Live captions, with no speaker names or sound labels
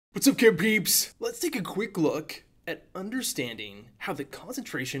What's up, Chem peeps? Let's take a quick look at understanding how the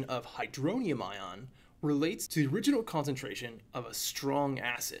concentration of hydronium ion relates to the original concentration of a strong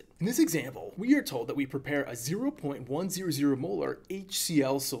acid. In this example, we are told that we prepare a 0.100 molar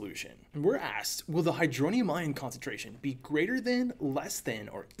HCl solution. And we're asked, will the hydronium ion concentration be greater than, less than,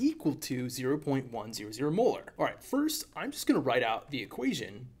 or equal to 0.100 molar? All right, first, I'm just gonna write out the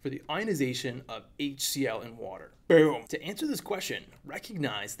equation for the ionization of HCl in water. Boom. To answer this question,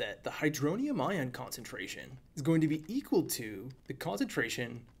 recognize that the hydronium ion concentration is going to be equal to the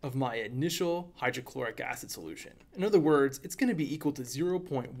concentration of my initial hydrochloric acid solution. In other words, it's going to be equal to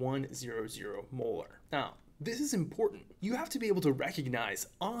 0.100 molar. Now, this is important. You have to be able to recognize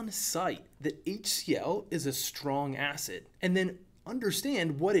on site that HCl is a strong acid, and then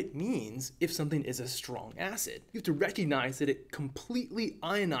understand what it means if something is a strong acid. You have to recognize that it completely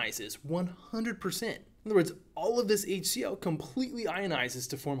ionizes 100%. In other words, all of this HCl completely ionizes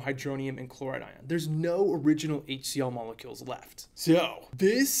to form hydronium and chloride ion. There's no original HCl molecules left. So,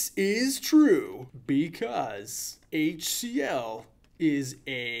 this is true because HCl is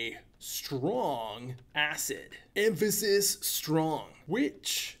a strong acid. Emphasis strong,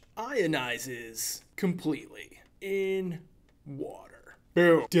 which ionizes completely in water.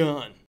 Boom. Done.